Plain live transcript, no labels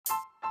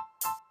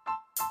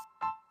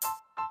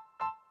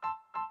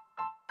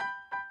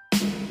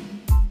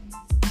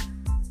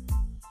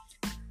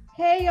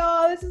Hey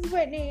y'all, this is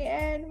Whitney,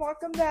 and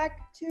welcome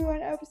back to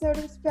an episode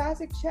of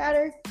Spastic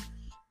Chatter.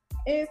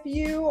 If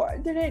you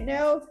didn't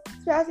know,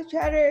 Spastic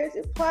Chatter is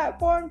a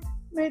platform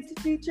meant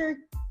to feature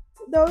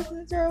those in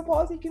the cerebral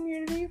palsy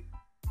community.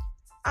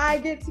 I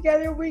get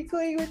together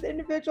weekly with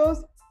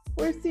individuals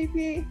with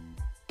CP,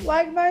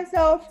 like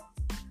myself,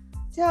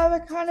 to have a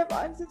kind of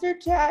uncensored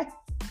chat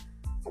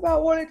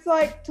about what it's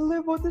like to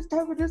live with this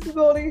type of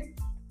disability.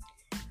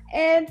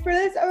 And for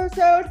this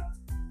episode,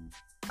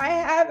 I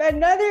have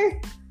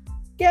another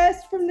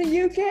guest from the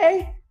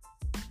UK.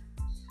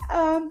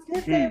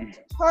 His name is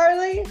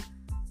Charlie,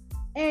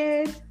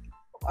 and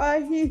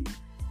he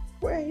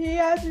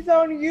has his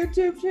own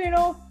YouTube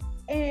channel,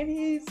 and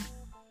he's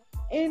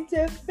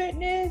into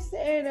fitness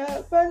and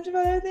a bunch of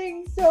other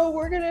things. So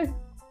we're gonna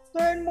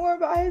learn more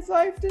about his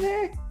life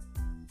today,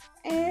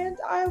 and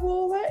I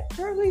will let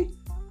Charlie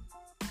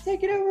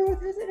take it over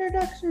with his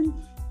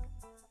introduction.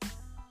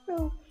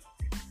 So.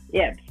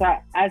 Yeah, so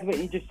as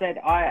Whitney just said,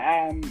 I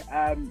am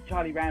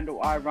Charlie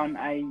Randell. I run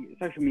a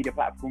social media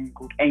platform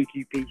called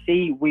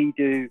NQPC. We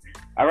do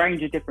a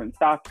range of different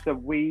stuff. So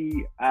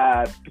we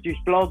produce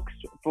blogs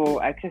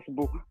for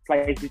accessible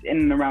places in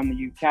and around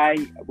the UK.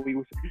 We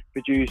also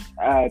produce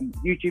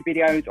YouTube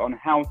videos on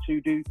how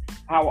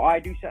I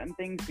do certain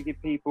things to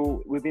give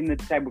people within the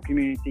disabled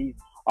communities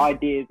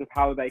ideas of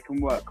how they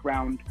can work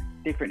around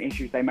different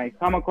issues they may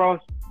come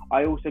across.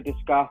 I also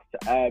discuss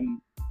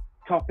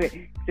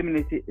topic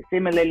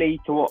similarly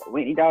to what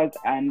Whitney does,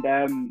 and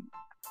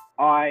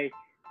I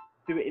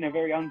do it in a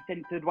very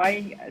uncensored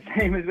way,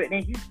 same as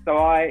Whitney.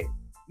 So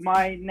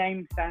my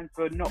name stands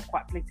for not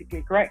quite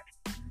politically correct.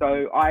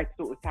 So I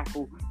sort of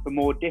tackle the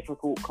more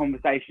difficult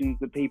conversations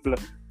that people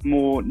are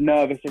more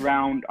nervous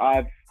around.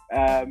 I've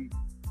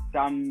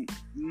done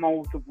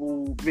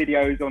multiple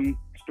videos on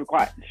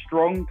quite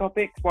strong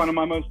topics. One of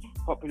my most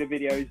popular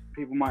videos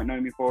people might know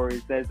me for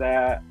is there's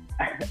a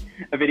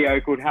video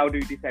called "How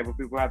Do Disabled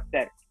People Have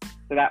Sex?"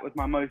 So that was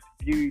my most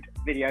viewed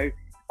video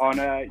on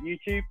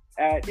YouTube.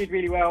 It did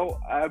really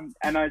well,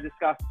 and I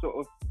discussed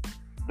sort of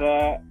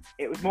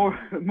it was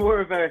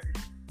more of a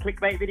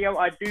clickbait video.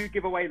 I do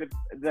give away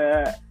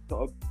the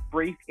sort of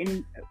brief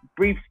ins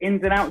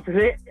and outs of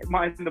it,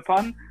 mind the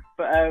pun,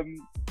 but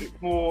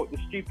it's more the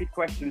stupid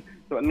questions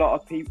that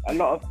a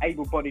lot of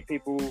able-bodied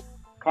people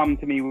come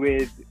to me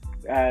with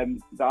that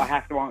I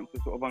have to answer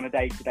sort of on a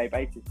day-to-day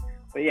basis.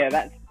 But yeah,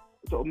 that's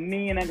sort of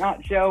me in a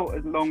nutshell,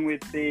 along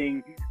with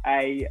being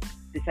a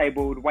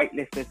disabled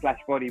weightlifter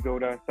 /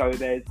 bodybuilder. So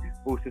there's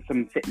also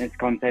some fitness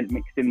content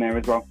mixed in there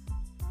as well.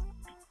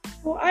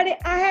 Well, I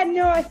had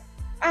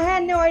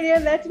no idea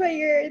that's what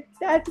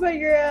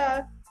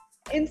your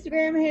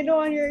Instagram handle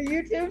on your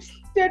YouTube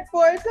stood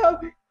for. So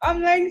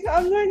I'm learning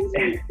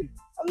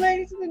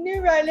something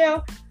new right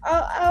now.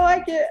 I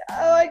like it.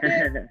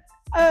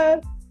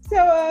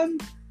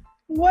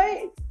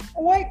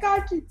 What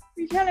got you?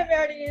 You kind of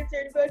already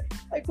answered, but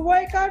like,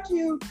 what got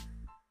you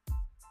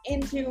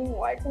into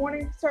like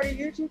wanting to start a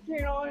YouTube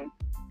channel and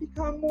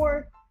become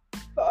more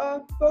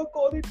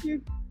vocal? Did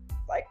you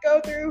like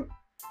go through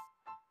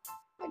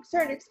like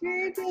certain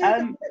experiences?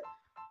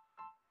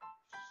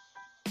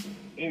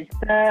 It's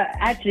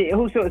actually it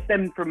all sort of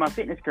stemmed from my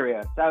fitness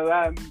career. So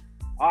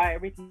I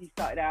originally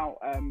started out,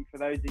 for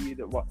those of you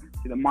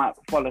that might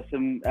follow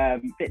some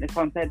fitness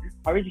content,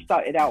 I originally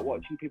started out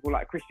watching people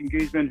like Christian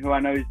Guzman, who I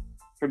know is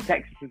from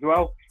Texas as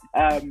well.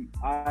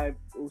 I've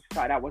also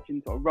started out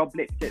watching sort of Rob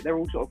Lipsett. They're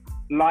all sort of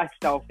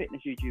lifestyle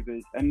fitness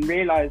YouTubers, and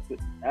realised that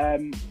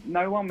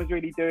no one was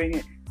really doing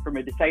it from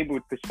a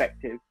disabled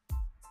perspective.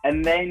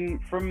 And then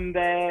from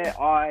there,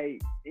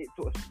 it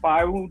sort of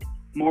spiralled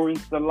more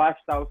into the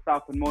lifestyle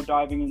stuff and more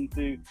diving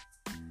into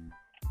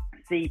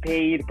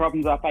CP, the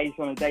problems I face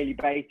on a daily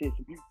basis,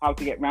 how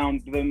to get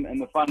around them, and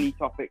the funny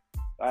topics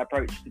I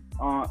approached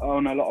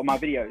on a lot of my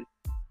videos.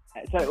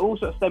 So it all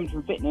sort of stems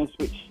from fitness,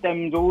 which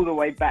stems all the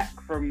way back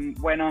from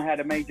when I had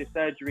a major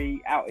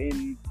surgery out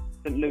in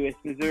St. Louis,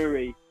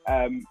 Missouri,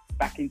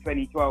 back in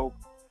 2012.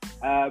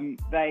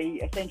 They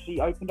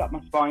essentially opened up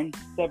my spine,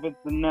 severed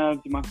the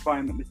nerves in my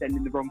spine that were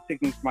sending the wrong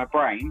signals to my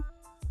brain.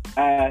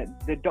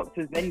 The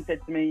doctors then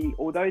said to me,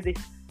 although this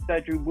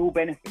surgery will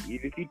benefit you,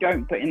 if you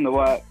don't put in the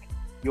work,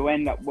 you'll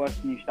end up worse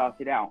than you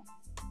started out.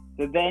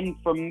 So then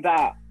from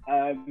that,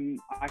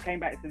 I came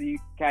back to the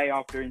UK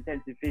after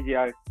intensive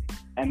physio,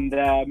 and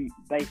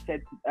they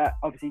said,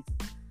 obviously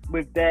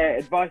with their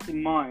advice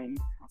in mind,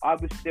 I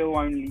was still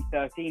only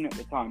 13 at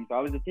the time. So I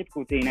was a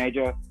typical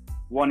teenager,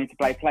 wanted to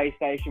play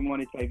PlayStation,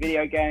 wanted to play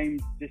video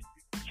games, just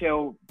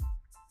chill,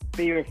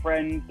 be with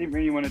friends, didn't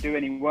really want to do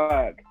any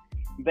work.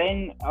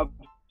 Then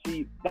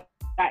obviously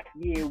that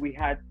year we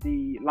had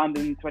the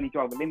London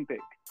 2012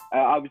 Olympics.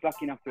 I was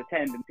lucky enough to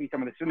attend and see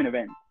some of the swimming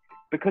events.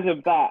 Because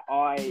of that,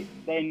 a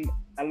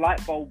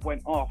light bulb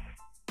went off,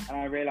 and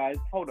I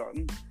realised, hold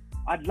on,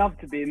 I'd love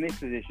to be in this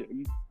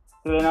position.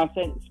 So then I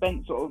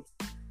spent sort of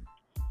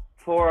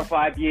 4 or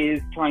 5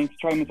 years trying to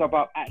train myself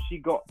up, actually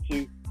got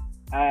to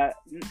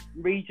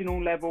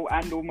regional level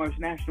and almost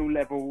national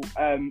level,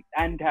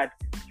 and had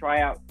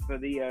tryouts for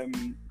the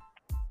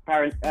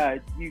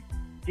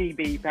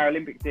GB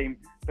Paralympic team,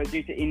 but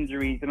due to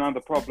injuries and other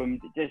problems,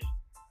 it just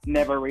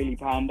never really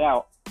panned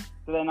out.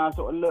 So then I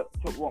sort of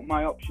looked at what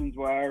my options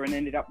were and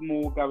ended up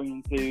more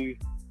going into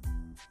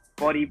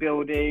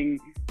bodybuilding,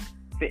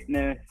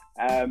 fitness,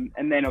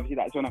 and then obviously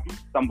that's when I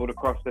stumbled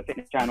across the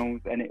fitness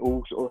channels and it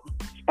all sort of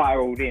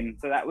spiraled in.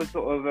 So that was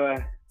sort of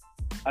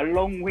a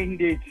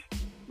long-winded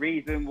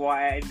reason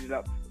why I ended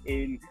up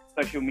in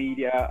social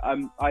media.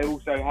 I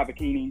also have a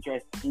keen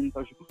interest in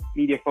social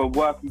media for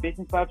work and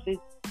business purposes.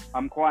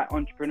 I'm quite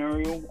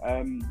entrepreneurial,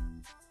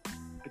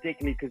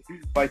 particularly because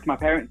both my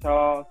parents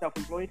are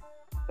self-employed.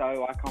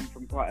 So I come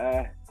from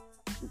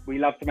we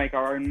love to make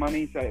our own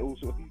money. So it all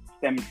sort of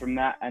stemmed from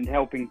that and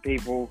helping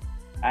people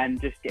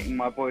and just getting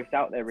my voice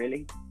out there,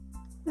 really.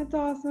 That's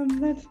awesome.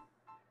 That's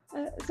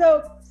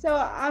so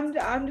I'm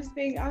just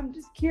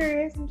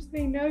curious. I'm just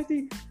being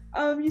nosy.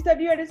 You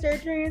said you had a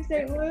surgery in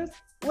St. Louis.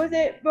 Was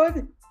it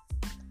the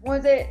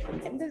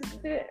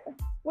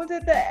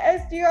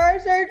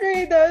SDR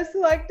surgery, the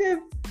selective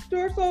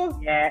dorsal?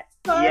 Yeah.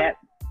 Spine?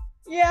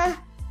 Yeah.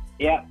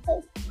 Yeah.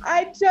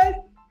 I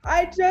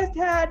just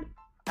had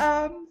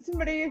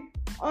somebody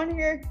on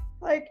here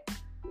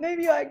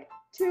maybe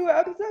 2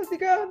 episodes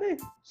ago.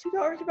 She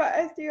talked about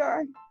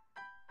SDR.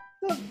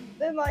 So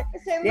then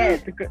St. Yeah, Louis.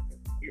 it's a good.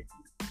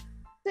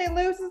 St.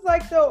 Louis is Sorry.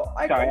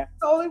 the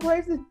only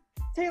places.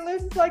 St.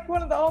 Louis is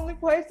one of the only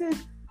places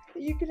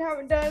that you can have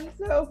it done.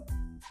 So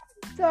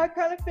I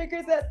kind of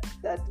figured that's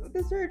what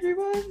the surgery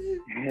was.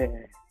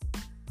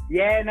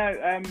 Yeah,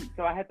 no.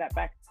 So I had that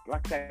back,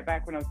 like I said,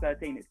 back when I was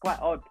 13. It's quite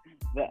odd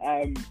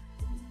that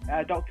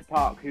Dr.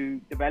 Park, who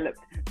developed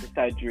the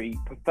surgery,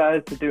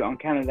 prefers to do it on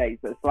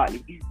candidates that are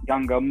slightly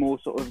younger, more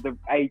sort of the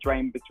age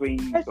range between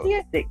sort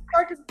of 6.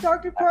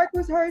 Dr. Park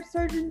was her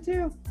surgeon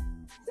too.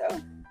 So.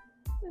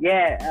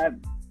 Yeah,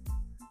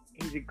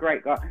 he's a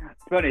great guy.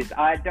 To be honest,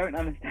 I don't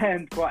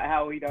understand quite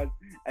how he does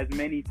as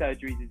many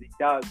surgeries as he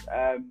does.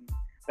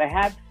 They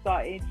have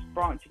started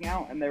branching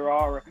out, and there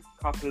are a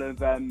couple of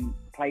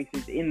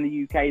places in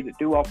the UK that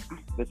do offer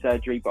the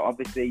surgery, but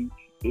obviously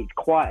it's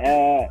quite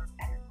a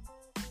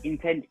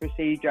intense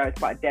procedure. It's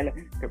quite a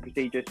delicate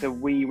procedure. So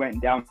we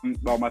went down,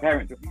 well, my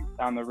parents went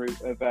down the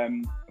route of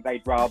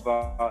they'd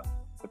rather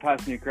the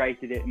person who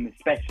created it and the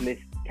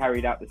specialist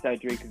carried out the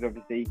surgery, because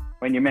obviously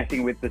when you're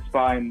messing with the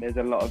spine, there's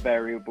a lot of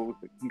variables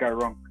that can go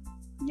wrong.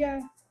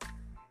 Yeah.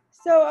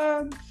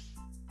 So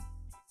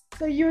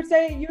you would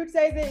say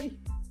that.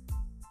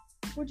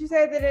 Would you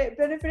say that it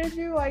benefited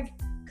you?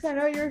 Because I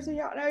know you were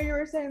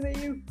saying that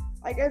you,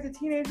 as a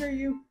teenager,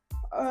 you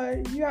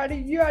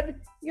had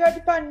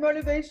to find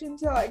motivation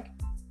to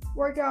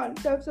work out and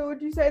stuff. So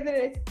would you say that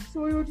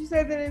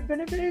it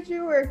benefited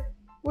you, or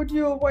would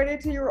you avoid it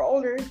till you were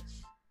older?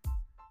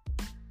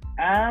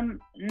 No.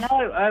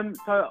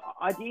 So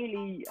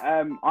ideally,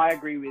 I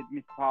agree with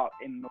Mr. Park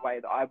in the way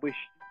that I wish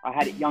I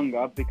had it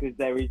younger, because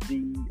there is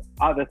the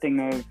other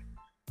thing of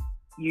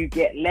you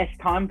get less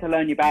time to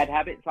learn your bad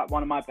habits. Like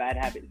one of my bad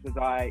habits was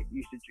I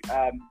used to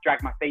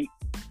drag my feet,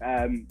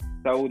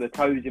 so all the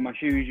toes in my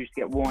shoes used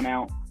to get worn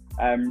out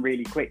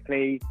really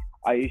quickly.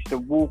 I used to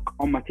walk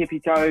on my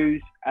tippy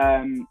toes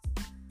and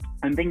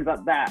things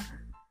like that.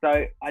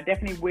 So I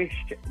definitely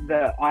wished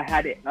that I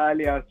had it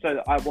earlier, so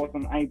that I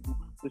wasn't able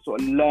to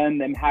sort of learn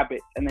them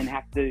habits and then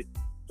have to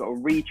sort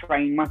of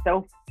retrain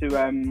myself to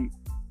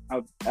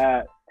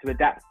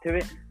adapt to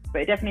it.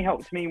 But it definitely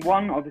helped me.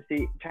 One,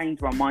 obviously, it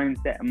changed my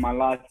mindset and my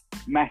life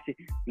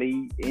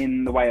massively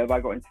in the way of I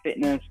got into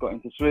fitness, got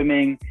into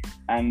swimming,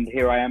 and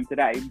here I am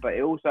today. But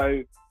it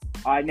also,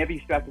 I never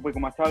used to have to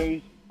wiggle my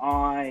toes.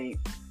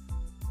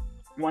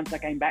 Once I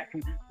came back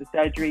from the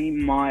surgery,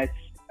 my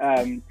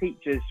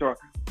teachers saw a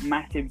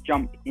massive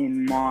jump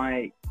in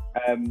my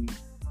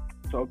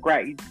sort of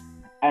grades.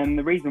 And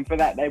the reason for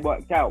that they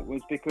worked out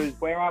was because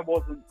where I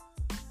wasn't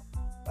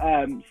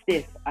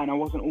stiff and I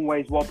wasn't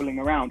always wobbling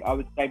around, I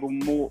was able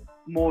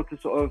more to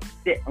sort of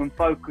sit and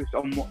focus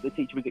on what the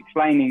teacher was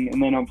explaining,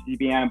 and then obviously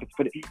being able to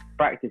put it in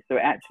practice. So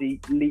it actually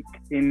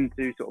leaked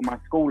into sort of my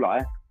school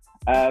life.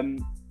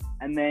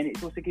 And then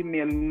it's also given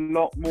me a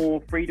lot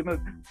more freedom of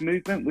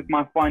movement with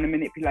my finer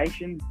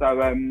manipulation.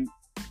 So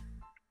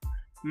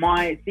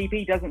my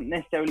CP doesn't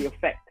necessarily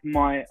affect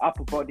my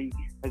upper body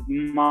as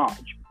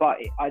much, but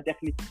I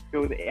definitely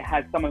feel that it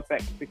has some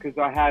effect because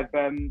I have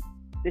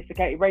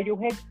dislocated radial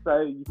head. So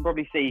you can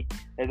probably see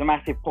there's a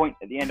massive point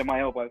at the end of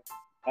my elbow.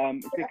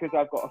 It's because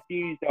I've got a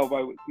fused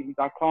elbow, which means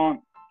I can't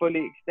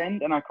fully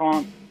extend and I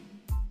can't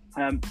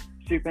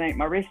supinate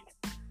my wrist.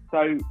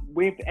 So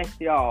with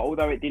SDR,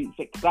 although it didn't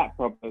fix that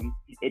problem,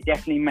 it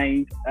definitely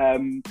made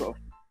sort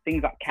of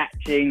things like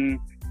catching,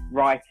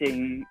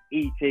 writing,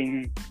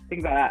 eating,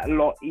 things like that a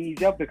lot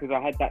easier because I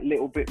had that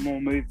little bit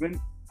more movement.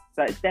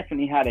 So it's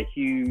definitely had a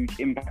huge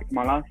impact on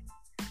my life.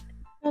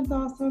 That's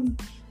awesome.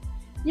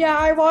 Yeah,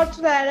 I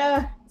watched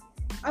that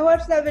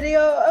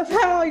video of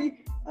how you,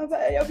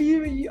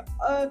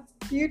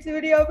 YouTube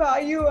video of how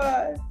you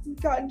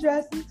got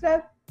dressed and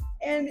stuff,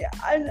 and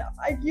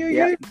you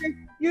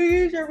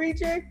use your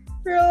reacher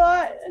for a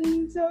lot,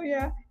 and so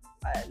yeah,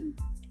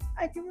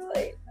 I can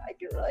relate.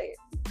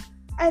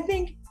 I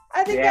think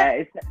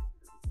Yeah,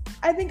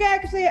 I think I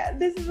actually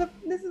this is a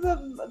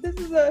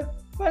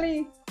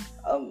funny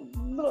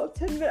little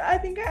tidbit. I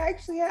think I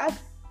actually had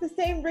the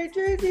same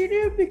reacher as you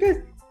do because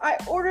I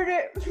ordered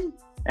it from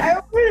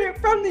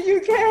the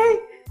UK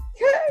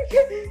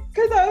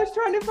because I was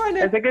trying to find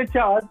it's a good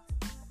chance.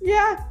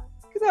 Yeah,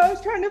 because I was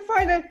trying to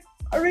find a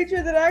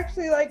reacher that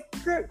actually like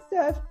group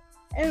stuff,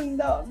 and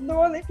the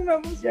one that came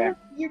up was from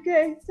the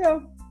UK.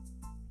 So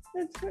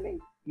that's funny.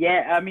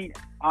 Yeah, I mean,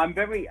 I'm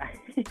very.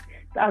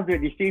 Sounds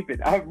really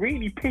stupid. I'm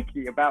really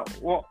picky about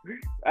what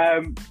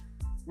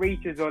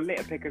reachers or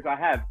litter pickers I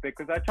have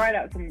because I tried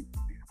out a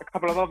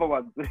couple of other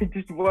ones that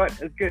just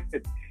weren't as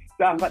good.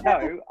 So I was like,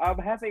 no, I'm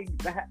having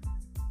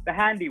the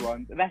handy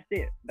ones, and that's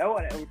it. No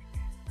one else.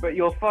 But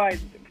you'll find,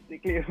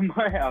 particularly in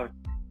my house,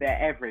 they're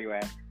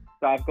everywhere.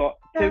 So I've got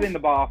two in the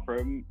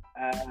bathroom.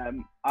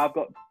 I've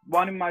got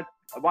one in my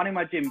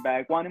gym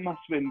bag, one in my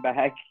swim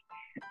bag.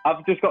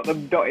 I've just got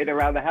them dotted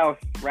around the house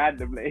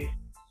randomly.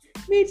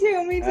 Me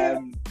too.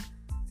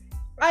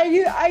 I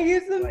use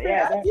them.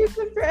 I use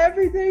them for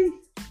everything.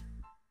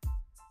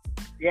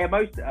 Yeah,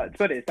 to be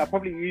honest, I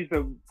probably use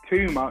them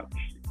too much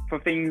for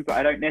things that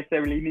I don't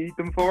necessarily need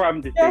them for.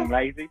 I'm just being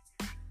lazy.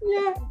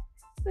 Yeah,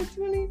 that's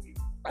funny.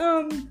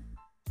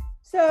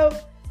 So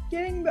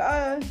getting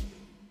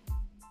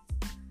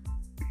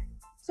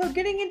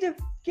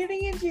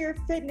into your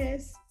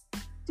fitness,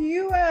 do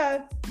you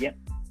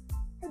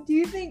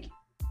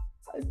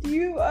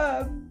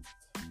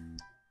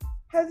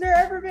has there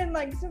ever been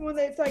like someone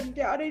that's like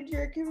doubted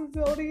your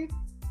capability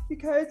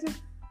because of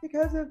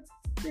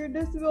your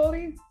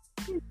disability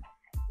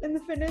in the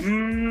fitness?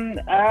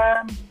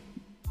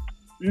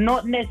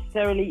 Not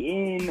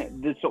necessarily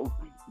in the sort of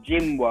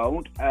gym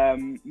world,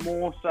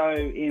 more so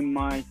in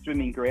my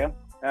swimming career.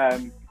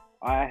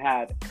 I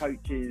had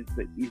coaches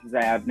that used to say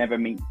I'd never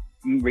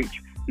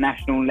reach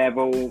national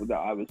level, that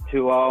I was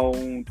too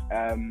old,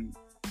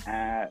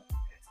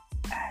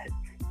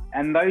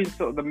 and those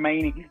sort of the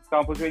main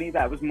examples really.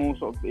 That was more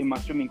sort of in my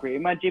swimming career.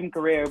 In my gym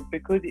career,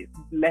 because it's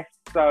less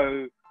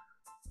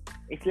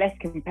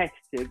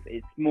competitive,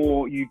 it's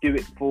more you do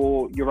it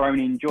for your own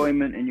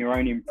enjoyment and your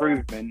own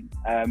improvement.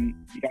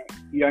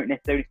 You don't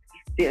necessarily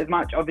see it as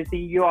much. Obviously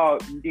you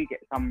do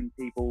get some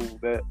people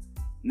that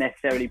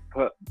necessarily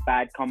put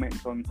bad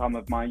comments on some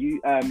of my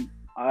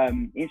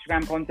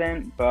Instagram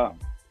content, but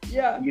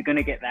you're going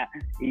to get that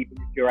even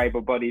if you're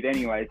able-bodied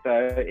anyway,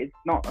 so it's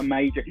not a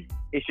major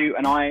issue.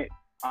 And I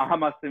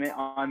must admit,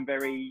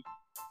 if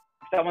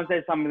someone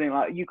says something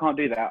like, you can't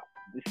do that,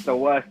 it's the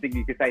worst thing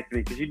you could say to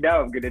me because you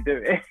know I'm going to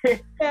do it.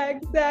 Yeah,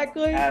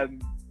 exactly. That's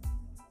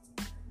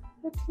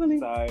funny.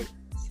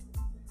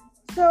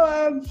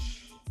 So,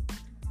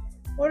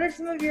 what are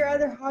some of your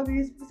other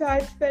hobbies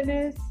besides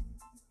fitness?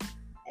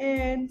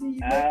 And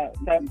that's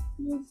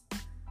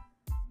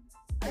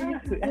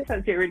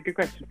actually a really good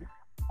question.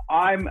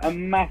 I'm a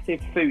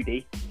massive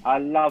foodie. I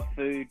love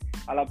food.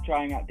 I love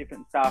trying out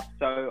different stuff.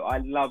 So I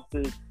love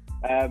to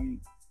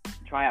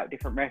try out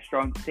different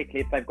restaurants,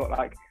 particularly if they've got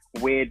like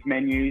weird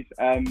menus.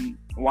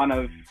 One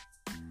of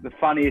the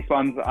funniest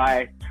ones that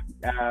I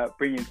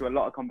bring into a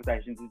lot of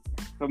conversations is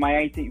for my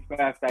 18th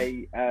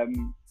birthday,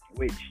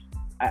 which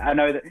I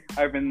know that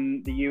over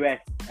in the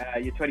US,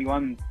 your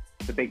 21's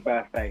the big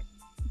birthday,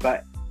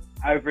 but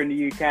over in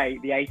the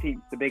UK, the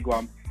 18th's the big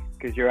one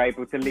because you're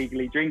able to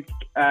legally drink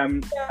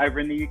over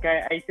in the UK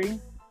at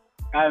 18.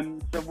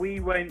 So we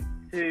went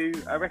to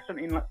a restaurant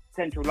in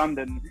central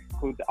London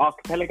called the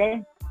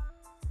Archipelago,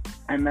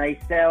 and they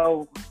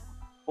sell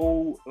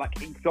all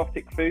like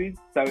exotic foods.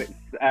 So it's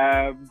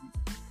so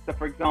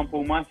for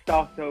example, my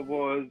starter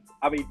was,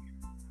 I mean,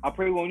 I'll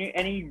probably warn you,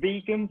 any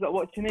vegans that are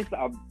watching this,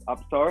 I'm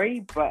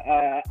sorry, but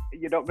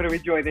you're not going to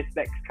enjoy this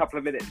next couple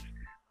of minutes.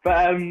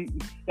 But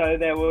so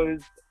there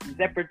was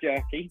zebra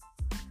jerky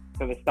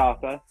for the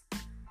starter,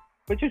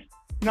 which is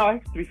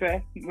nice, to be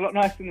fair, a lot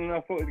nicer than I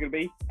thought it was going to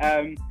be.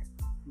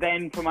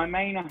 Then for my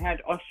main, I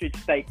had ostrich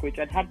steak, which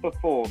I'd had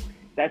before.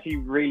 It's actually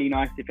really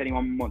nice if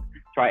anyone wants to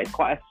try it. It's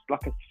quite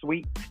like a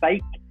sweet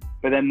steak.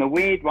 But then the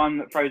weird one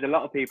that throws a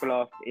lot of people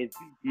off is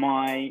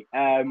my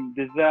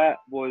dessert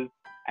was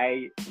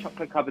a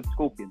chocolate-covered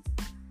scorpion.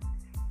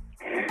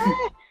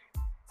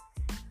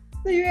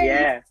 So you ate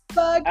a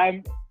bug?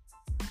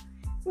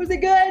 Was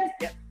it good?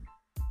 Yep.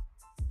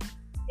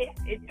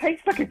 It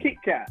tastes like a Kit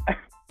Kat.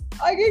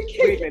 I get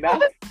Kit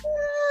Kat.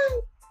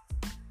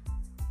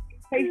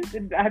 It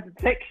had the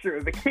texture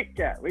of a Kit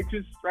Kat, which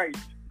was strange.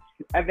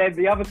 And then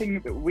the other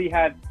thing that we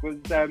had was,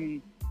 so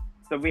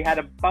we had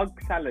a bug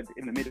salad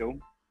in the middle.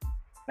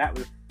 That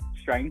was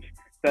strange.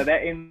 So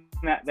in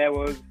that there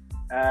was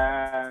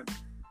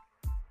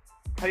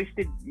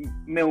toasted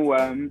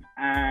mealworms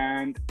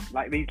and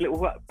like these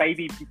little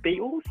baby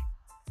beetles.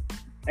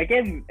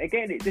 Again,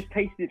 it just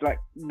tasted like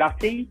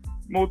nutty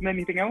more than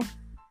anything else.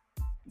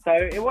 So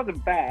it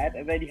wasn't bad.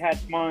 And then you had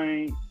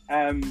my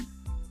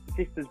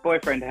sister's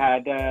boyfriend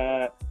had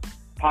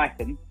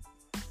python,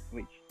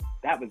 which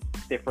that was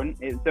different.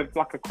 It's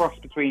like a cross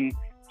between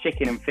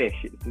chicken and fish.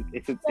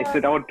 It's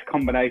an odd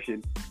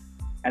combination.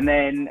 And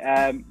then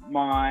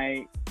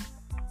my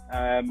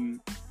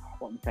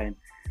what I'm saying,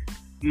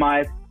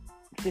 my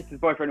sister's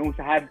boyfriend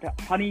also had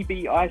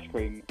honeybee ice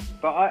cream,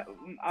 but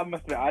I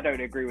must admit, I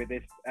don't agree with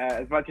this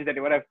as much as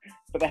anyone else.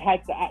 But they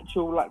had the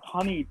actual like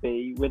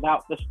honeybee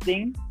without the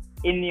sting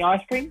in the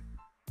ice cream.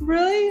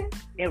 Really?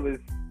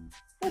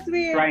 That's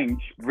weird.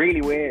 Strange,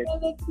 really weird. Yeah,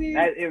 that's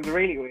weird. It was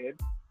really weird.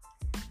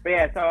 But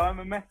yeah, so I'm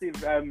a massive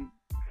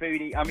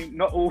foodie. I mean,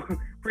 not all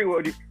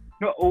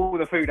not all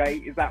the food I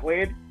eat is that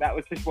weird. That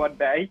was just one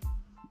day.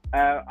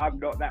 I'm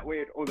not that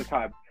weird all the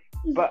time.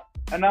 But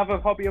another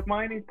hobby of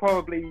mine is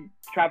probably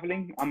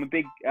traveling. I'm a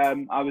big.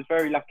 I was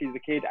very lucky as a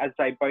kid. As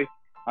I say, both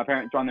my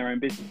parents run their own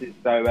businesses.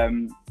 So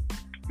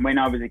when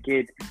I was a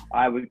kid,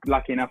 I was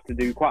lucky enough to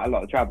do quite a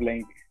lot of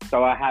traveling.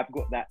 So I have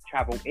got that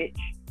travel itch.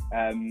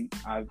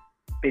 I've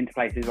been to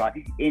places like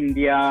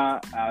India.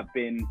 I've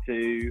been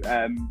to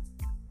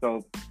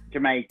sort of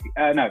Jamaica,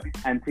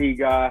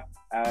 Antigua.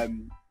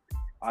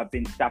 I've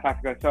been to South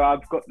Africa, so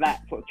I've got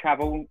that sort of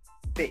travel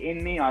bit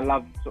in me. I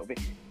love sort of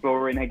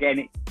exploring. Again,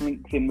 it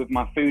links in with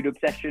my food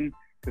obsession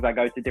because I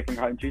go to different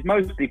countries,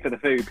 mostly for the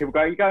food. People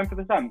go, "Are you going for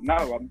the sun?" No,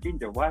 I'm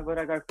ginger. Why would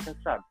I go for the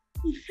sun?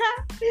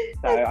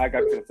 So I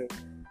go for the food.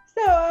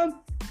 So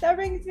that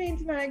brings me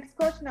into my next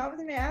question. I was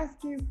going to ask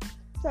you.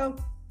 So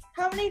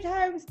how many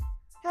times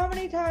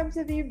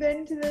have you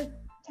been to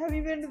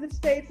the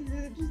States? Is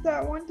it just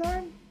that one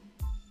time?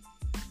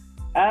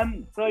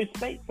 So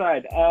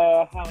stateside,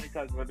 how many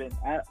times have I been?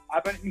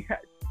 I've only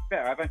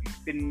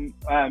been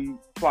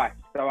twice.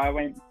 So I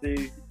went to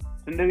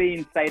St. Louis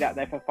and stayed out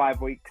there for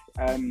 5 weeks.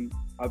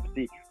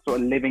 Obviously,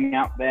 sort of living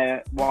out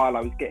there while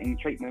I was getting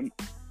treatment.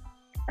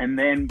 And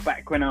then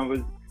back when I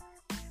was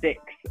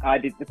 6, I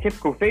did the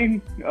typical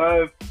thing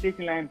of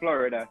Disneyland,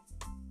 Florida.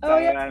 Oh,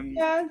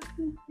 so,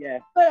 yeah.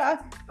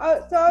 But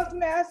so I was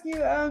going to ask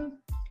you,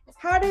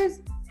 how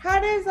does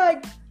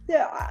like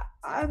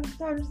I'm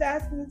just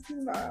asking this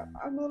because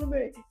I'm a little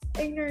bit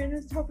ignorant in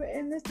this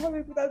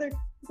topic with other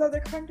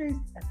countries.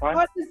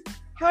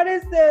 How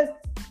does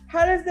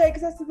the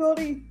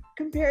accessibility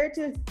compare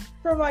to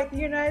from like the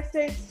United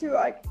States to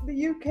like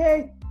the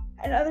UK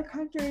and other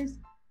countries?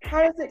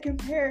 How does it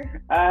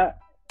compare? To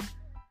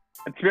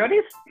be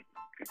honest,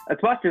 as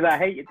much as I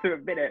hate it to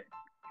admit it,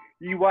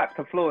 you wipe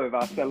the floor with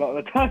us a lot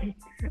of the time.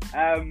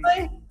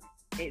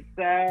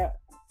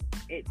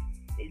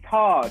 It's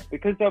hard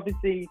because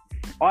obviously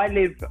I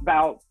live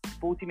about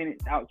 40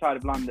 minutes outside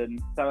of London,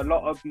 so a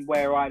lot of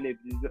where I live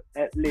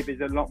is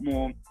a lot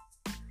more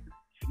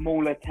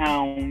smaller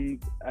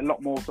towns, a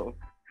lot more sort of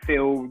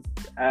fields.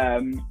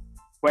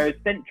 Whereas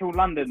central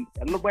London,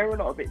 where a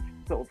lot of it's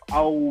sort of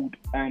old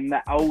and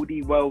that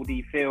oldie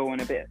worldy feel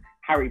and a bit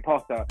Harry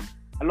Potter.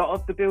 A lot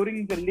of the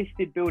buildings are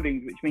listed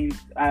buildings, which means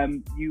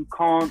you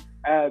can't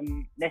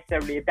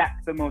necessarily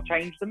adapt them or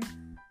change them.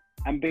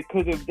 And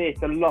because of this,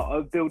 a lot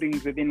of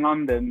buildings within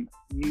London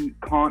you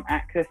can't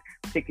access,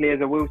 particularly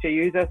as a wheelchair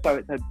user. So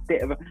it's a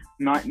bit of a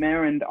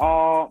nightmare. And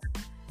our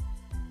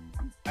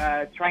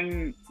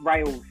train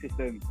rail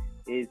system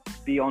is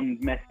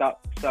beyond messed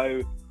up.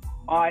 So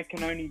I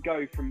can only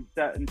go from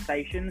certain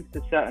stations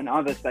to certain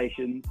other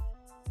stations.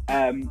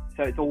 So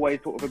it's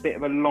always sort of a bit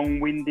of a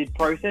long-winded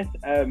process.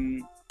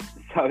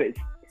 So it's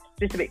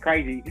just a bit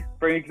crazy.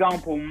 For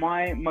example,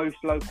 my most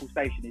local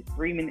station is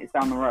 3 minutes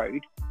down the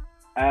road.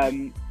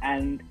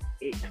 And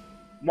it's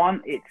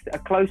a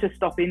closer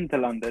stop into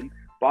London,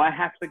 but I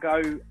have to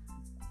go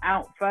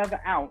further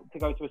out to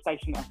go to a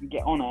station that I can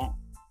get on at,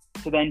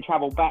 to then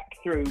travel back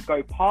through,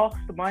 go past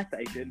my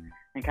station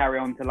and carry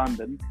on to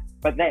London.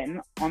 But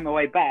then on the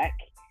way back,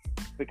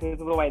 because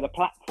of the way the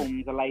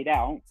platforms are laid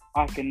out,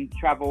 I can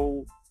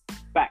travel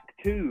back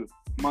to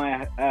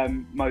my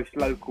most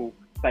local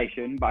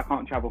station, but I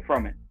can't travel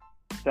from it.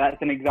 So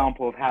that's an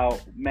example of how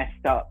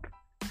messed up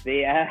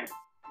the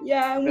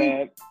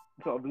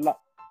sort of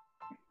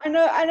I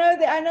know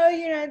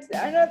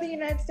the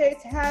United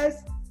States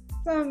has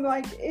some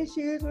like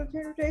issues with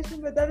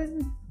transportation, but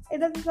it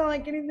doesn't sound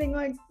like anything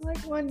like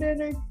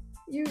London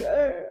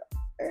or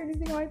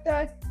anything like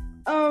that.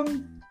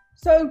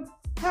 So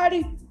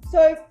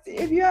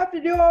if you have to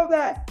do all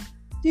that,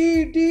 do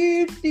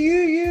you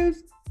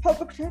use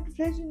public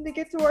transportation to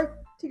get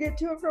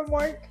to and from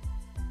work?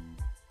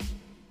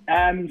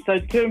 So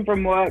to and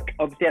from work,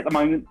 obviously at the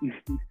moment,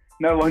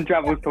 no one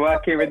travels to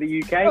work here in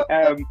the UK.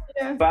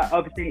 But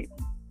obviously,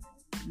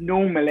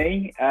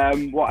 normally,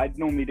 what I'd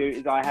normally do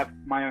is I have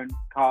my own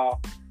car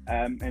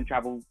and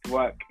travel to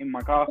work in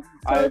my car.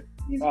 I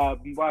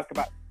work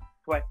about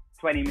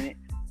 20 minutes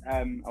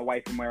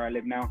away from where I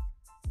live now.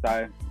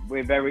 So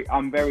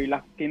I'm very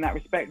lucky in that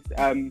respect.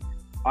 I'm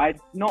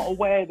not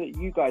aware that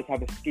you guys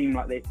have a scheme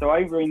like this. So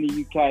over in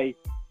the UK,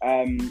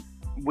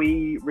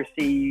 we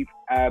receive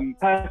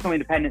personal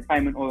independence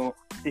payment or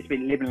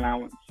disability living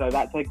allowance. So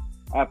that's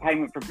a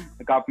payment from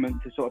the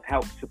government to sort of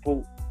help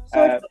support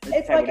disabled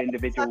like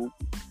individuals.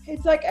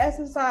 It's like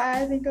SSI,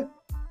 I think.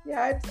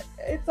 Yeah,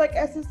 it's like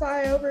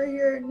SSI over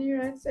here in the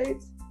United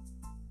States.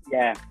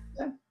 Yeah.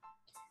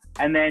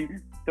 And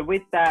then, so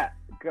with that,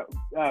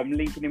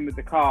 linking in with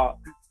the car,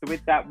 so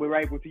with that, we're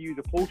able to use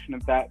a portion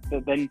of that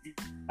to then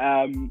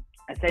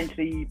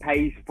essentially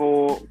pays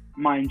for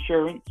my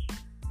insurance,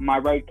 my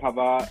road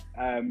cover,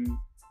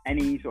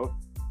 any sort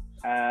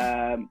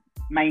of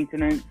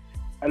maintenance,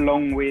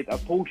 along with a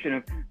portion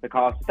of the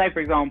car. So say, for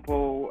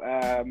example,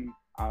 I'm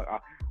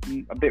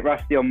a bit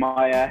rusty on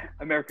my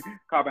American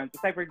car brand. So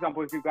say, for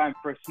example, if you're going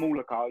for a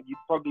smaller car, you'd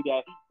probably be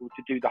able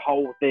to do the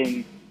whole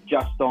thing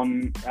just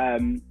on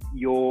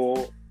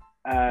your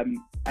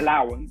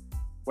allowance.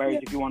 Whereas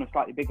if you want a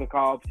slightly bigger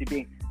car,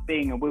 obviously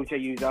being a wheelchair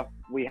user,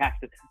 we have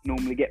to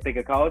normally get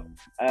bigger cars.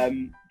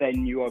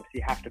 Then you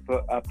obviously have to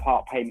put a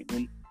part payment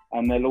in,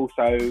 and they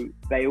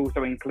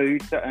also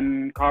include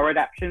certain car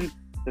adaptions,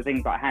 so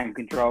things like hand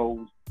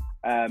controls,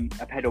 a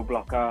pedal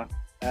blocker,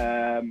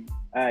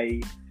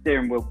 a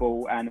steering wheel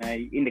ball, and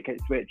a indicator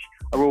switch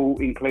are all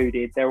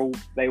included.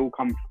 They all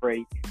come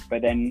free,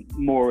 but then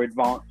more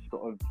advanced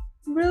sort of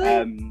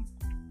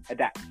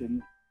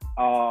adaptions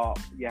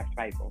you have to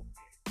pay for.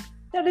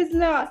 That's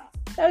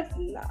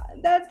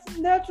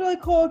really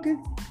cool, because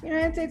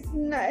United States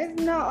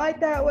it's not like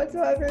that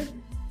whatsoever.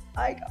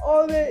 Like,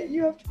 all that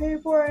you have to pay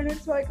for, and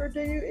it's like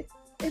ridiculous.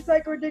 It's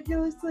like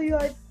ridiculously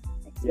like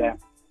expensive. Yeah.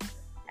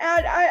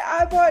 And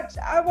I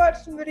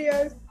watched some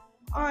videos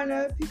on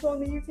people in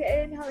the UK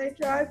and how they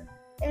drive,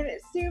 and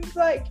it seems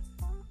like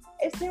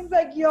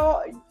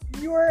your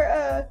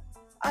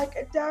like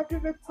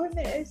adaptive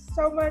equipment is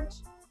so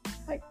much,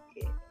 like,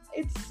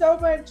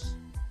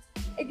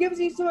 it gives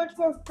you so much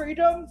more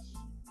freedom.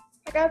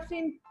 Like, I've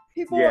seen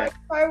people like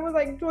drive with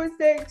like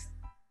joysticks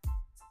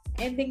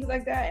and things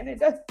like that, and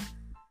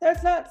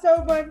that's not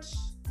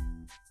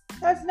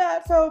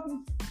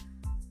so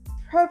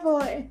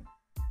prevalent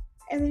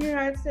in the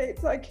United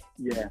States. Like,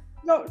 you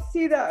don't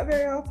see that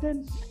very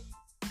often.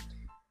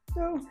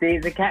 So see,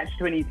 it's a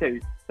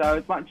catch-22. So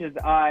as much as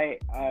I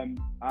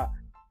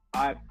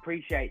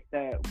appreciate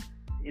that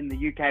in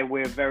the UK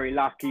we're very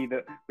lucky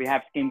that we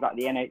have schemes like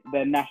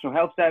the National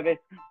Health Service,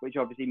 which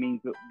obviously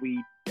means that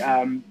we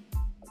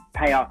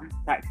pay our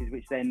taxes,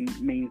 which then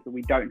means that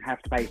we don't have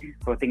to pay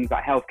for things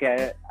like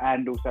healthcare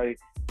and also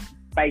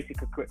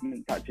basic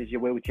equipment such as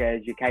your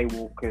wheelchairs, your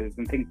K-walkers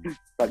and things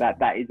like that.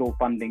 That is all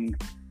funded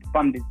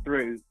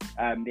through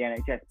the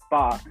NHS.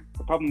 But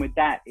the problem with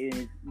that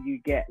is you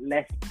get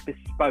less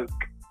bespoke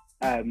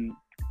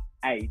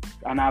aids.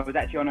 And I was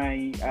actually on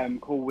a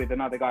call with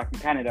another guy from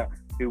Canada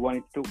who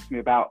wanted to talk to me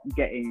about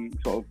getting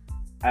sort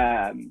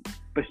of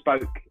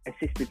bespoke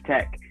assistive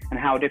tech and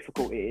how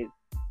difficult it is.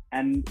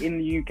 And in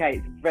the UK,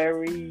 it's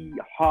very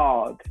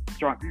hard to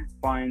try and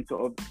find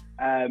sort of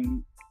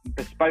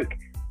bespoke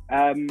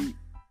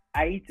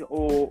aids,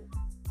 or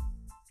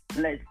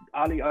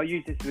I'll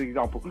use this as an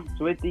example.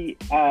 So with the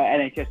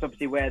NHS,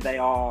 obviously where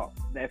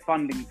they're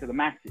funding to the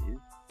masses,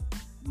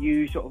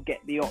 you sort of get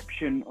the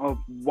option of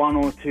one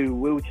or two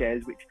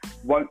wheelchairs, which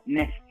won't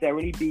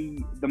necessarily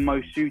be the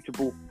most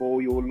suitable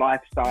for your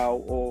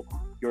lifestyle or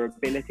your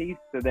abilities.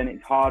 So then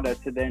it's harder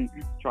to then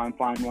try and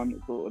find one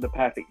that's sort of the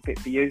perfect fit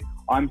for you.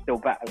 I'm still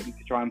battling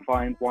to try and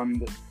find one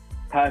that's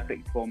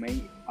perfect for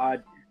me.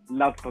 I'd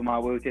love for my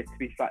wheelchair to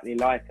be slightly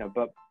lighter,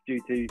 but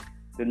due to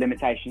the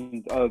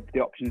limitations of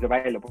the options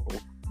available,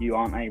 you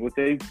aren't able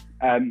to.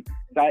 So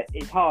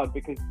it's hard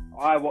because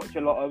I watch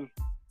a lot of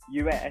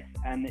US,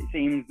 and it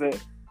seems that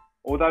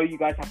although you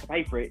guys have to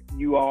pay for it,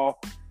 you are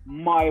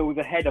miles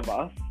ahead of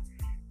us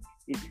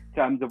in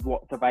terms of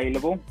what's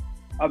available.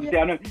 Obviously,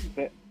 I know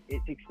that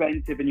it's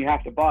expensive and you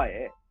have to buy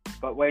it,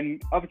 but when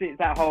obviously it's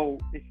that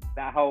whole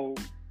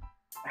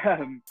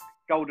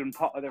golden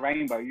pot of the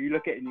rainbow, you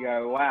look at it and you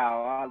go,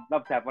 wow, I'd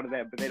love to have one of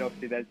them, but then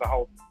obviously there's the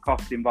whole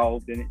cost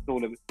involved, and it's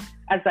all of,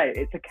 as I say,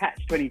 it's a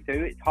catch-22.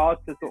 It's hard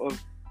to sort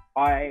of,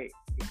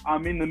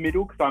 I'm in the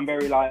middle because I'm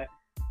very like,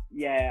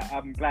 yeah,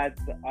 I'm glad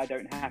that I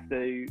don't have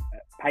to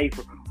pay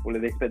for all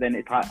of this, but then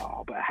it's like,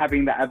 but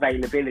having that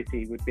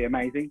availability would be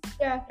amazing.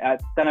 Yeah. I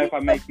don't know if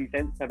I'm making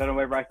sense. I don't know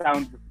whether I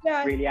sound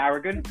really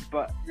arrogant,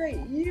 but I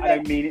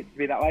don't mean it to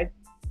be that way.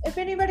 If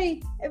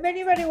anybody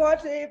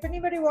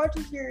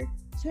watches your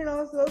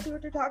channel, so they'll see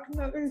what you're talking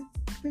about, because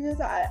this is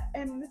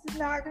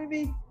not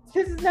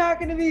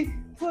going to be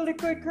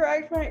politically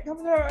correct when it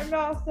comes out of my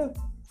mouth.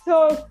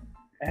 So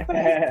but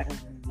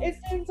it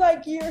seems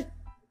like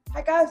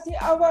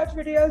I watch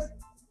videos,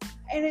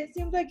 and it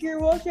seems like your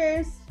wheelchair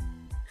is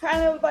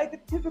kind of like the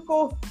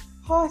typical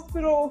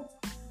hospital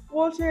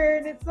wheelchair,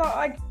 and it's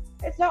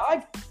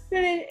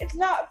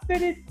not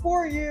fitted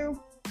for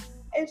you.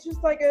 It's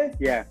just like a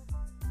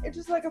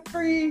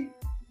free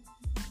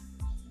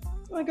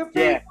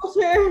wheelchair.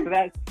 So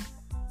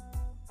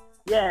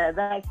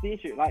that's the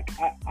issue. Like,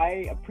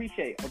 I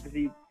appreciate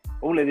obviously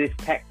all of this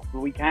tech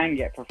we can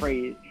get for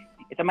free.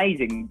 It's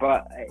amazing,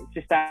 but it's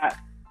just that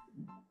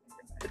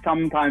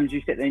sometimes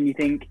you sit there and you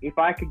think, if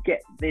I could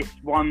get this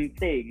one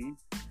thing,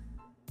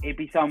 it'd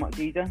be so much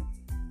easier.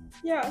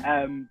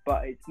 Yeah.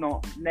 But it's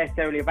not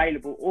necessarily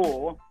available,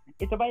 or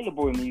it's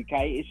available in the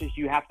UK, it's just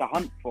you have to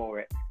hunt for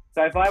it.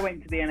 So if I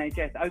went to the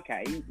NHS,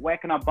 okay, where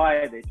can I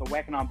buy this, or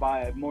where can I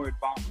buy a more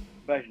advanced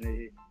version of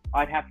it?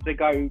 I'd have to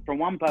go from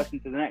one person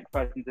to the next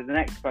person to the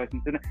next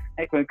person to the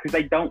next one, because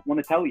they don't want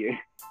to tell you.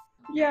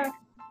 Yeah,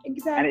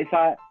 exactly. And it's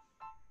like,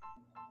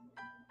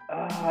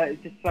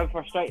 it's just so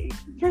frustrating.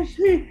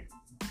 Frustrating.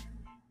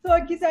 So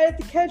like you said,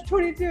 it's a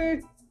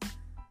catch-22.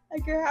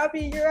 Like you're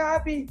happy you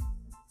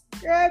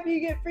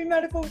get free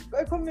medical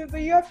equipment,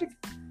 but you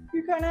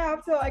kind of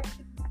have to like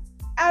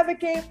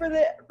advocate for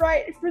the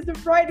right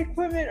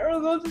equipment,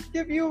 or they'll just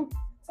give you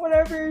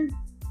whatever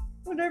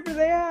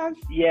they have.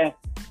 Yeah.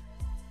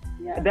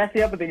 That's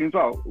the other thing as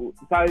well.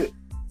 So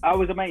I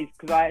was amazed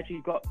because I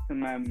actually got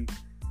some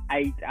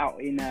aid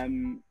out in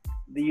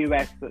the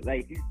US that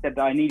they said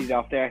that I needed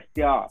after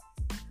SDR.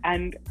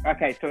 And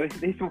okay, so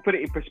this will put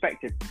it in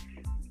perspective.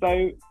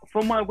 So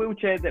for my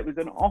wheelchair, that was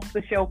an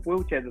off-the-shelf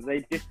wheelchair that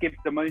they just give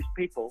to most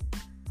people,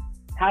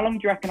 how long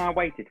do you reckon I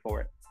waited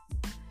for it?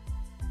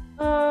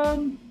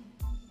 Well,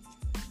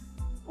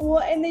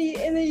 in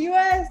the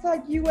US,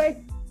 like you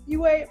wait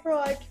for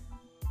like,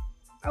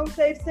 I would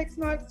say 6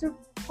 months to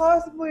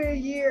possibly a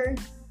year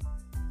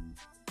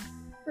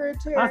for a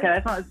chair. Okay,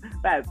 that's not as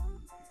bad.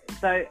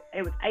 So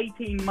it was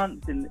 18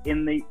 months in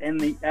the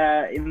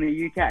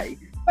UK.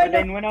 But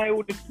then when I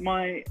ordered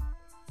my,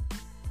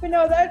 but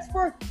no, that's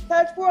for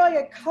like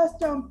a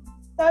custom.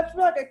 That's for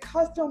like a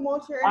custom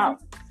wheelchair in the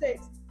United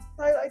States.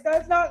 Like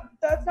that's not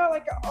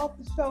like an off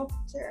the shelf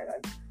chair.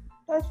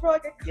 That's for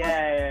like a custom.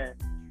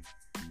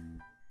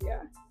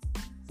 Yeah.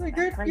 So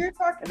you're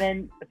talking. And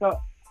then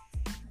so.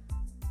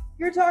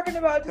 You're talking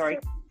about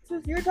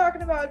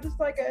just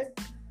like a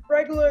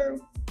regular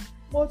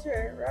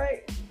wheelchair,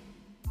 right?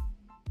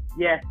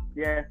 Yeah.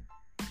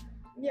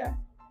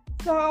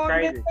 So how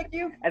long did it take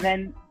you? And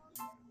then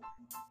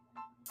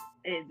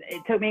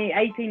it took me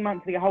 18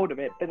 months to get hold of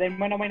it, but then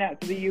when I went out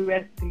to the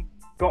US and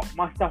got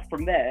my stuff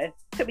from there, it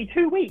took me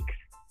 2 weeks.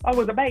 I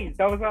was amazed.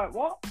 I was like,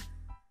 what?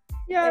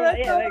 Yeah, there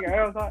you go.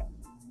 I was like,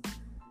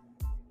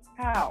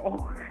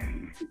 how?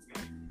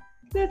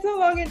 That's how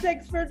long it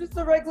takes for just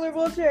a regular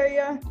wheelchair,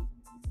 yeah.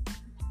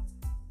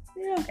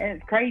 And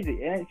it's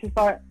crazy, and it's just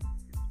like,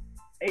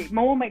 it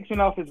more makes me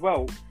laugh as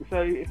well.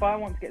 So if I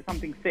want to get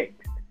something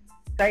fixed,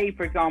 say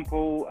for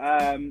example,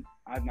 I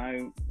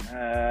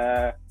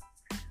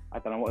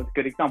don't know what's a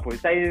good example.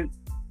 Say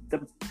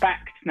the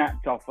back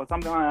snapped off or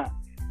something like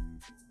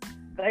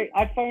that.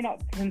 I'd phone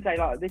up and say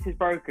like, this is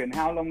broken.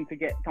 How long to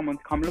get someone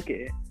to come look at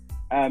it?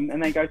 And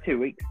they go 2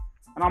 weeks,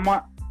 and I'm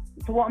like,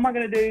 so what am I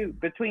going to do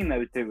between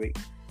those 2 weeks?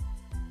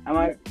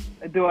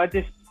 Do I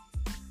just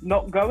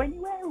not go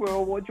anywhere,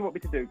 or what do you want me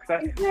to do?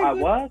 Because I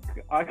work,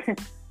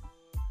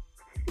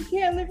 you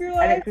can't live your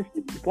life. And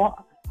it's just,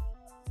 what?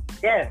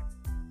 Yeah.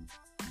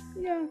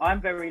 I'm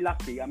very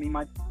lucky. I mean,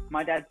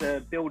 my dad's a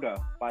builder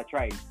by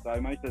trade,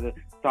 so most of the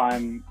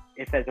time,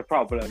 if there's a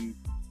problem,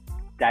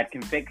 Dad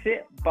can fix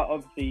it. But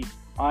obviously,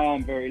 I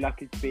am very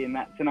lucky to be in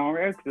that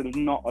scenario because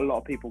not a lot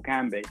of people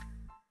can be.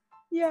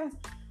 Yeah.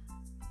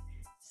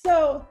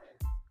 So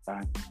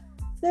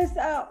this is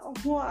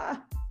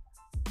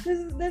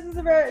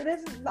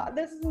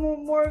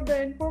more of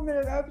the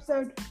informative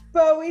episode,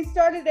 but we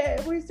started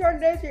at your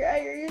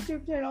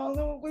YouTube channel,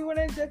 and we went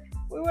into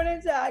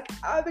like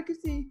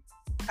advocacy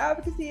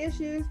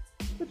issues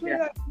between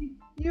like the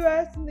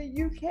US and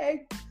the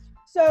UK.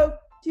 So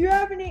do you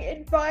have any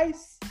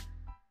advice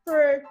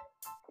for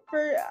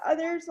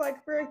others,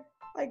 like for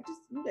like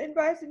just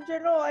advice in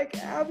general, like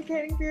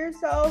advocating for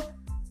yourself,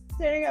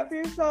 standing up for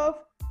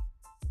yourself,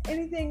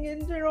 anything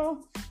in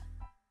general?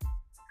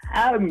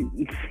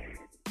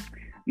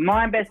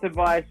 My best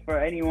advice for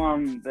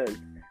anyone that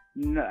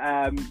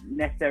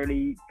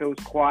necessarily feels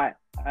quite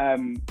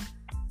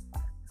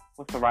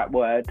what's the right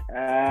word,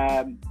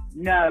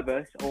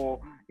 nervous,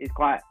 or is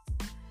quite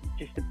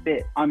just a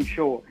bit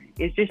unsure,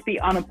 is just be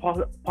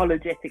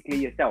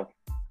unapologetically yourself.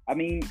 I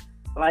mean,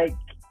 like,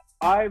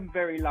 I'm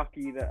very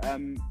lucky that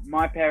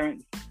my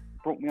parents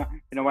brought me up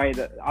in a way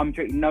that I'm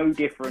treated no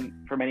different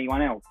from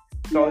anyone else.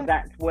 So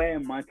that's where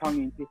my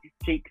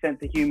tongue-in-cheek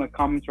sense of humour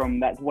comes from.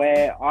 That's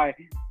where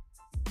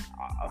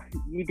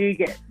you do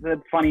get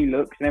the funny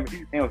looks and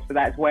everything else, but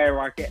that's where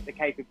I get the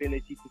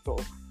capability to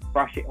sort of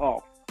brush it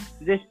off.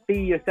 Just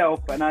be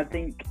yourself. And I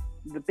think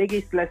the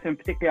biggest lesson,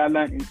 particularly I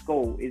learned in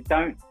school, is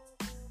don't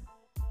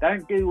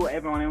do what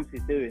everyone else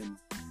is doing,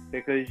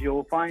 because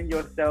you'll find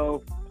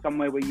yourself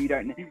somewhere where you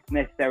don't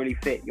necessarily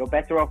fit. You're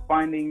better off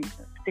finding,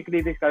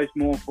 particularly this goes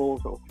more for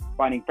sort of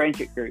finding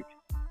friendship groups.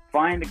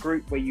 Find a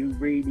group where you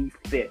really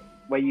fit,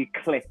 where you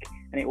click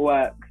and it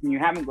works, and you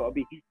haven't got to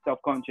be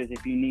self-conscious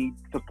if you need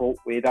support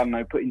with, I don't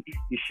know, putting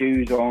your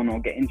shoes on or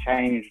getting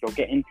changed or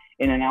getting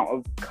in and out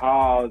of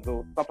cars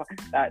or stuff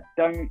like that.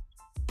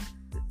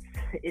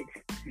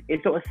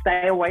 It's sort of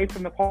stay away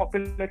from the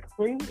popular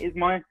crew is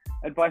my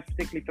advice,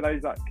 particularly for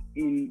those like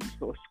in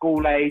sort of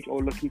school age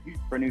or looking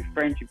for a new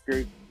friendship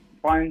group.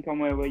 Find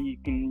somewhere where you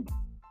can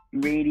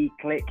really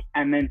click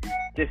and then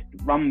just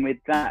run with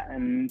that,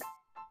 and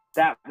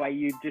that way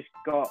you've just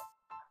got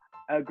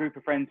a group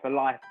of friends for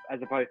life, as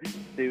opposed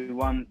to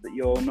ones that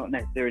you're not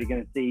necessarily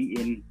going to see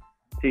in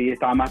 2 years'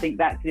 time. I think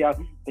that's the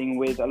other thing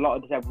with a lot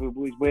of disabled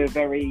people, is we're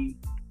very,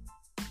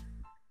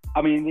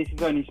 I mean, this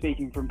is only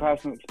speaking from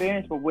personal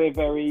experience, but we're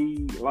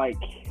very,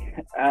 like,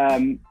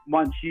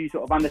 once you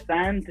sort of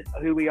understand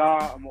who we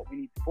are and what we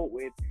need support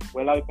with,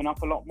 we'll open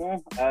up a lot more.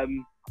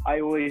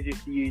 I always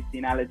used to use the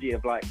analogy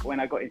of like when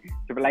I got into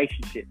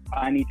relationships,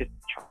 I need to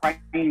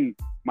train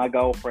my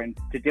girlfriend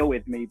to deal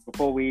with me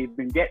before we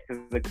even get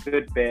to the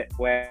good bit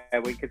where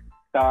we could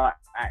start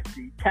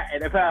actually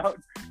chatting about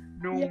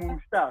normal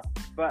stuff.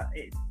 But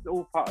it's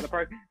all part of the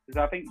process.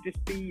 So I think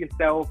just be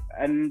yourself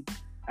and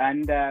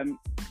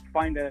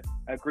find a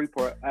group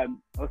or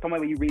somewhere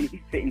where you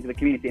really fit into the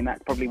community, and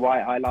that's probably why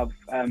I love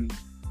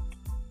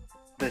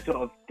the sort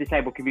of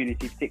disabled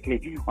community,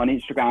 particularly on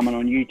Instagram and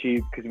on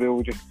YouTube, because we're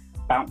all just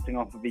bouncing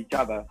off of each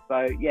other.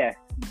 So yeah,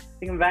 I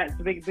think that's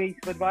a big piece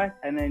of advice,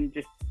 and then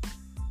just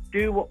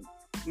do what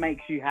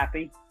makes you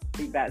happy. I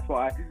think that's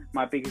what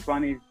my biggest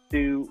one is: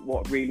 do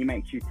what really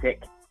makes you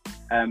tick,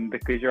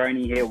 because you're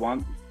only here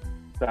once.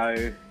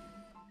 So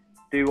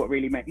do what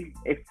really makes.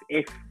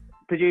 If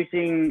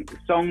producing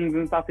songs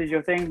and stuff is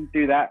your thing,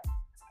 do that.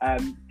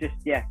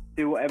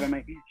 Do whatever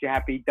makes you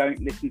happy. Don't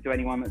listen to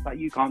anyone that's like,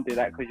 you can't do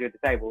that because you're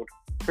disabled.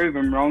 Prove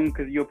them wrong,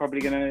 because you're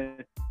probably going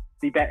to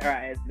be better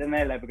at it than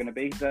they're ever going to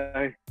be.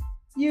 So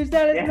use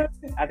that as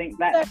I think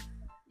that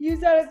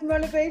use that as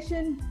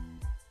motivation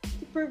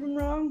to prove them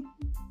wrong.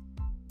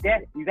 Yeah,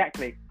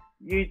 exactly.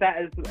 Use that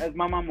as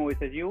my mum always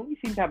says, you always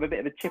seem to have a bit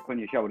of a chip on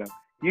your shoulder.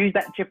 Use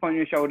that chip on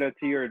your shoulder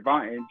to your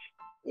advantage,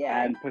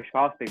 and push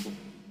past people.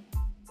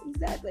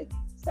 Exactly.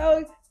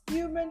 So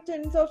you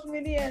mentioned social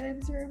media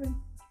and Instagram and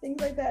things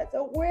like that.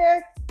 So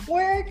where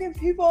can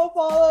people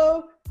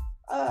follow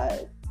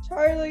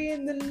Charlie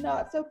in the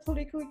not so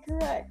politically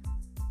correct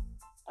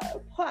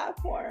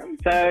platform?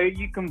 So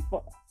you can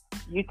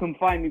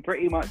find me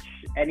pretty much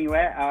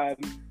anywhere. I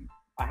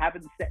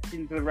haven't stepped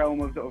into the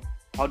realm of sort of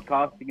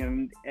podcasting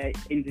and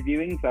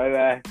interviewing,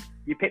 so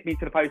you picked me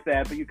to the post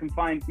there. But you can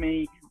find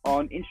me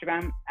on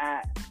Instagram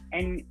at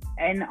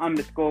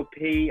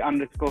n_p_q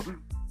n_q_p_c.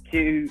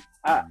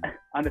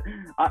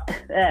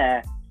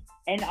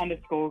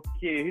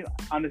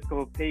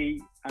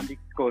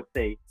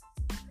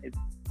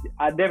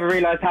 I never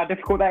realised how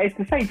difficult that is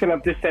to say till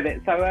I've just said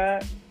it. So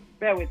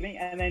bear with me.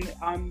 And then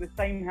I'm the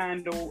same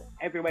handle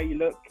everywhere you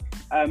look.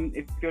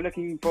 If you're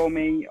looking for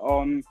me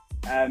on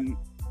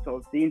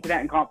sort of the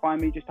internet and can't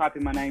find me, just type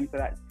in my name. So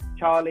that's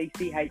Charlie,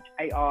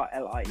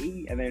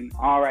 CHARLIE, and then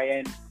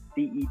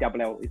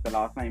RANDELL is the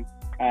last name.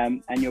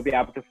 And you'll be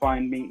able to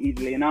find me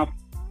easily enough.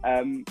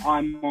 I'm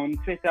on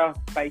Twitter,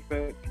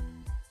 Facebook,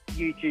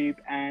 YouTube,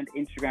 and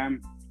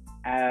Instagram,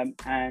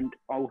 and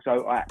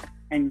also at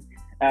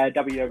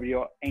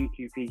www.nqpc.co.uk.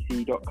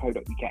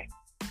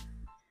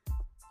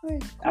 Cool.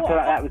 I feel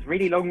like that was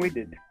really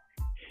long-winded.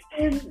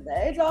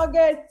 It's all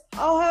good.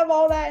 I'll have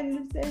all that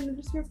in the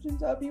description,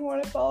 so if you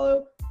want to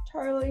follow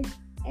Charlie.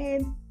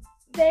 And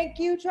thank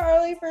you,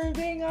 Charlie, for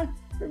being on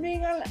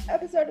an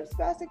episode of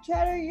Spastic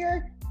Chatter.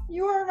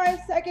 You are my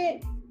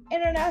second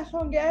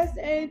international guest,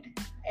 and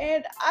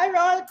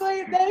ironically,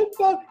 you have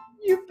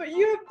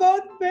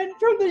both been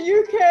from the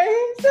UK.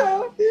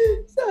 So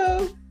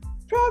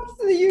props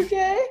to the UK.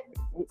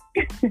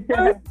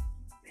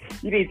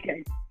 You need to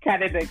get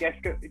Canada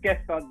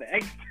guest on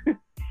next.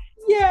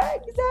 Yeah,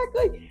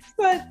 exactly.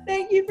 But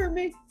thank you for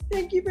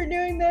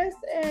doing this,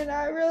 and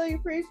I really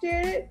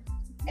appreciate it.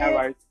 No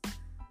worries.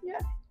 Yeah,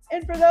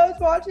 and for those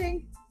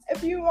watching,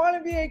 if you want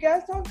to be a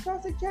guest on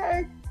Spastic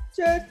Chatter,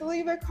 just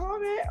leave a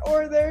comment,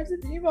 or there's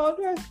an email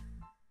address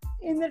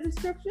in the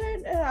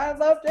description, and I'd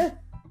love to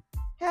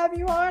have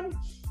you on.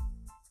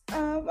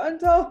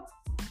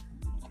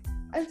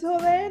 Until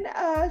then,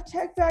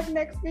 check back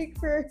next week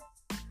for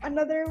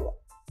another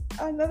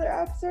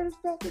episode of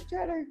Spastic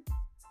Chatter.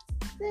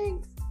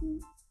 Thanks.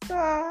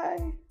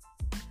 Bye.